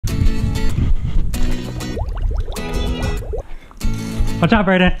Watch out,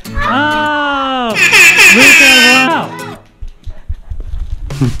 Brayden. Oh! Lucca, wow!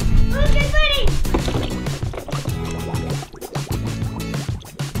 Lucca's ready!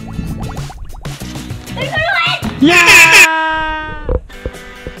 Yeah!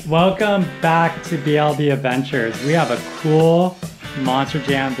 Welcome back to BLB Adventures. We have a cool Monster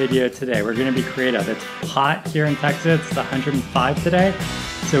Jam video today. We're gonna be creative. It's hot here in Texas. It's 105 today.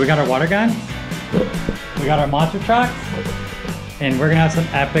 So we got our water guns, we got our monster trucks, and we're gonna have some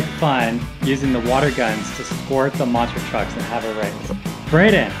epic fun using the water guns to squirt the monster trucks and have a race.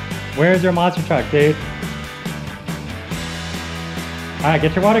 Brayden, where's your monster truck, dude? All right,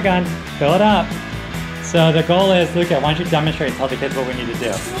 get your water gun, fill it up. So the goal is, Lucca, why don't you demonstrate and tell the kids what we need to do? We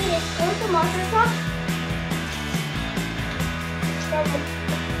need to squirt the monster truck.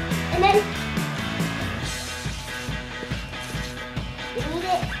 And then you need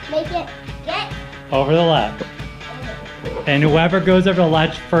to make it get over the ledge. And whoever goes over the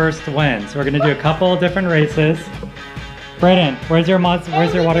ledge first wins. So we're gonna do a couple of different races. Brayden, where's your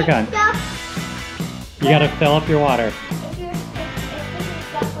water gun? You gotta fill up your water.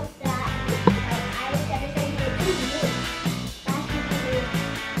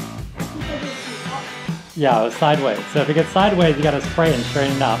 Yeah, it was sideways. So if it gets sideways, you gotta spray it and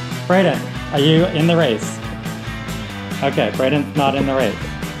straighten it out. Brayden, are you in the race? Okay, Brayden's not in the race.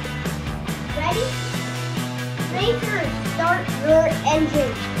 Ready? Racer, start your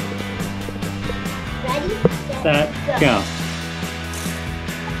engine. Ready? Set, go.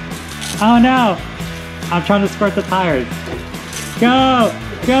 Oh no! I'm trying to squirt the tires. Go!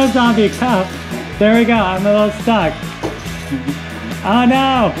 Go, zombie, go! There we go, I'm a little stuck. Oh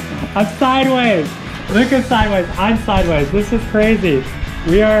no! I'm sideways! Look at sideways, I'm sideways. This is crazy.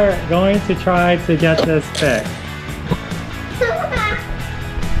 We are going to try to get this fixed.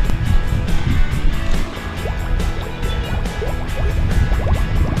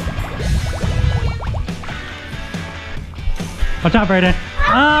 Watch out, Brayden.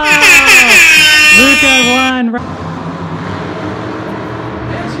 Oh! Lucca won!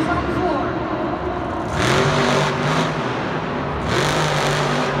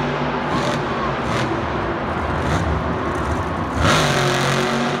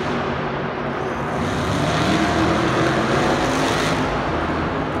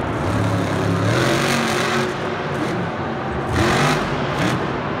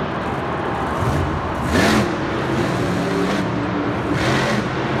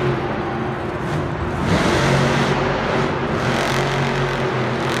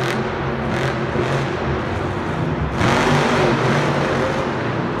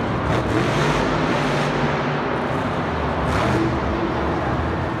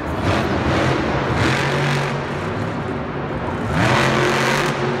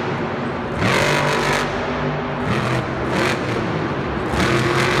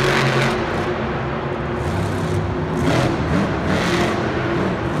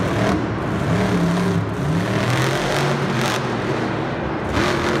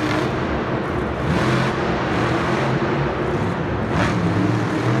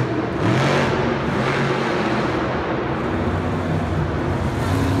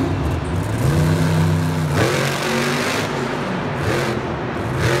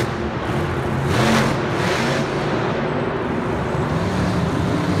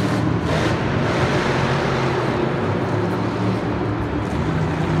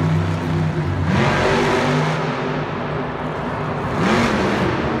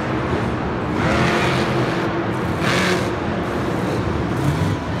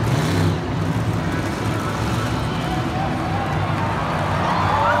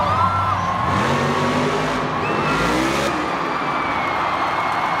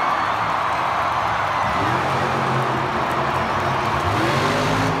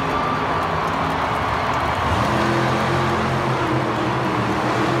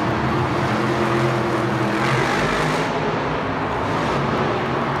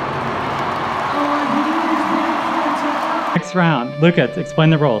 Next round. Lucca, explain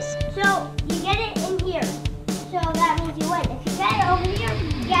the rules. So you get it in here. So that means you win. If you get it over here,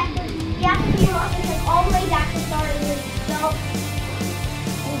 you have to do your monster truck all the way back to start and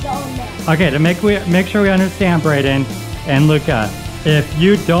go in there. Okay, to make sure we understand, Brayden and Lucca, if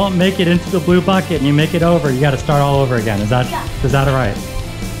you don't make it into the blue bucket and you make it over, you got to start all over again. Is that all right?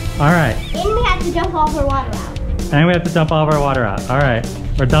 All right. And we have to dump all of our water out. And we have to dump all of our water out. All right,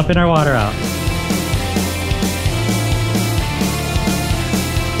 we're dumping our water out.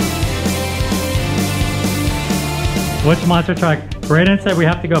 Which monster truck? Brayden said we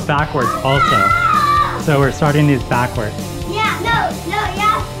have to go backwards also. So we're starting these backwards. Yeah, no, you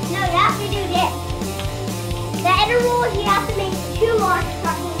have to do this. The inner rule is you have to make 2 monster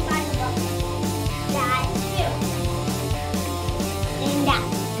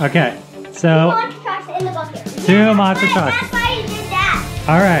Okay, Two so monster trucks in the bucket. two monster trucks. That's why you did that.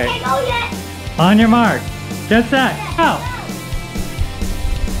 All right, Okay, go yet. on your mark, get set, go.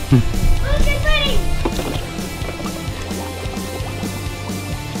 Luke is ready.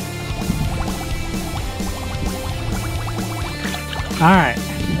 All right,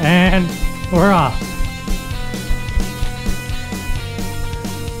 and we're off.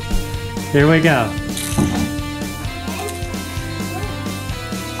 Here we go.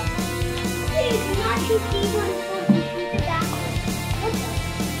 Please do not shoot these ones. Shoot the back one.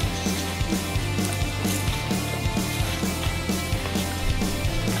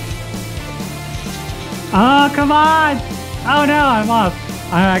 Oh, come on! Oh no, I'm off.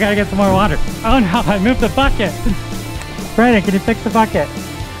 I gotta get some more water. Oh no, I moved the bucket. Brayden, can you fix the bucket?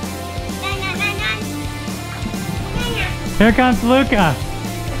 Here comes Lucca.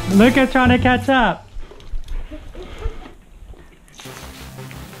 Lucca's trying to catch up.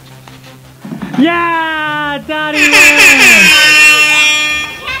 Yeah! Daddy wins!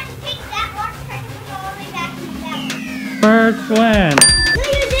 First win.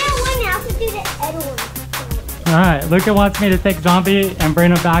 Alright, Lucca wants me to take Zombie and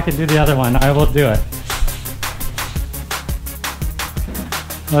bring him back and do the other one. I will do it.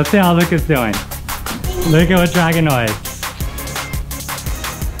 Let's see how Lucca's doing. Lucca with Dragonoid.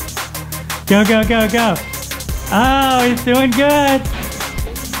 Go, go, go, go. Oh, he's doing good.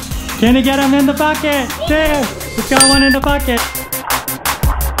 Can you get him in the bucket? Two. He's got one in the bucket.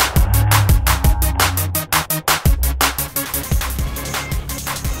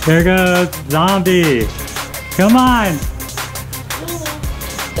 Here goes Zombie. Come on.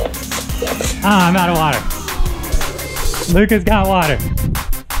 Ah, I'm out of water. Lucca's got water.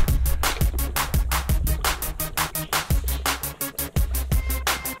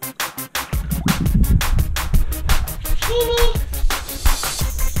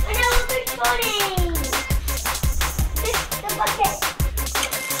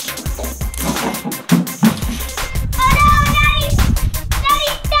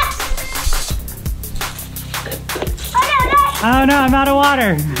 Oh no, I'm out of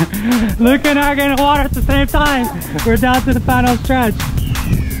water. Lucca and I are getting water at the same time. We're down to the final stretch.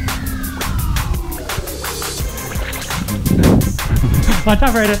 Watch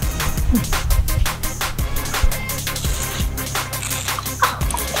out, Brayden.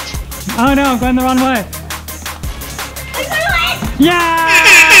 Oh no, I'm going the wrong way. Yeah!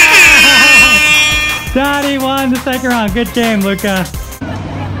 Daddy won the second round. Good game, Lucca.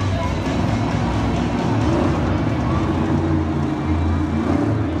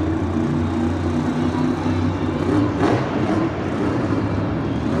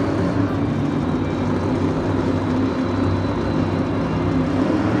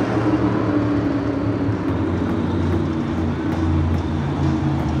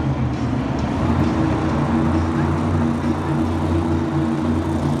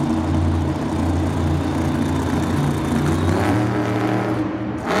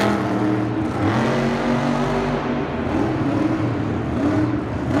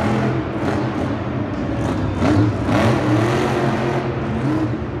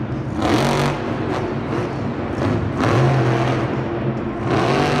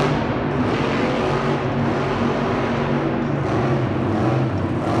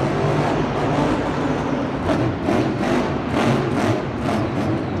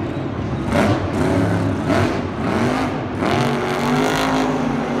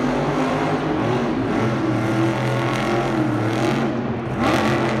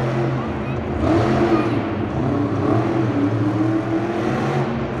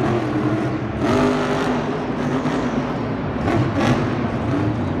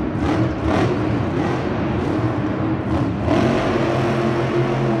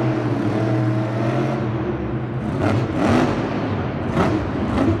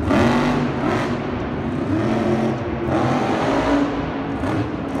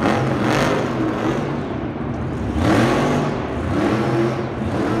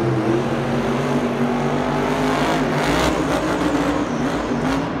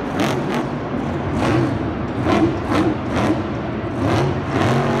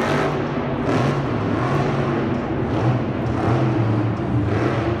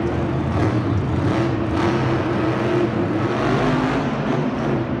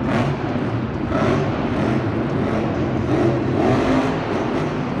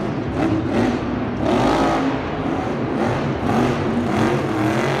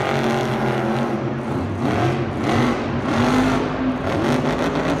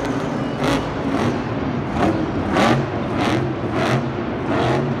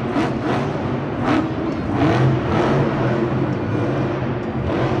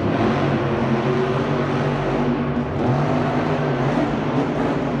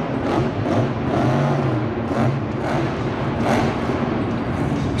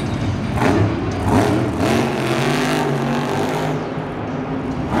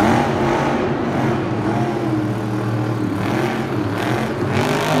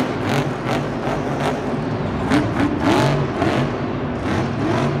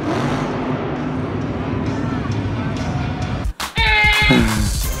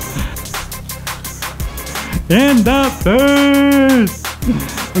 In the face!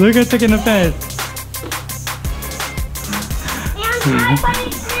 Lucca took in the face.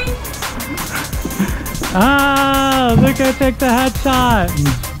 Ah, Lucca took the headshot.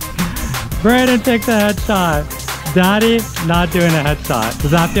 Brayden took the headshot. Daddy not doing a headshot.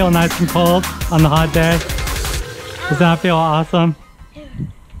 Does that feel nice and cold on the hot day? Does that feel awesome?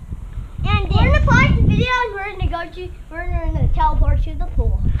 And we're gonna pause the video and we're gonna teleport to the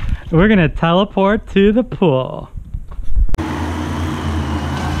pool. We're gonna teleport to the pool.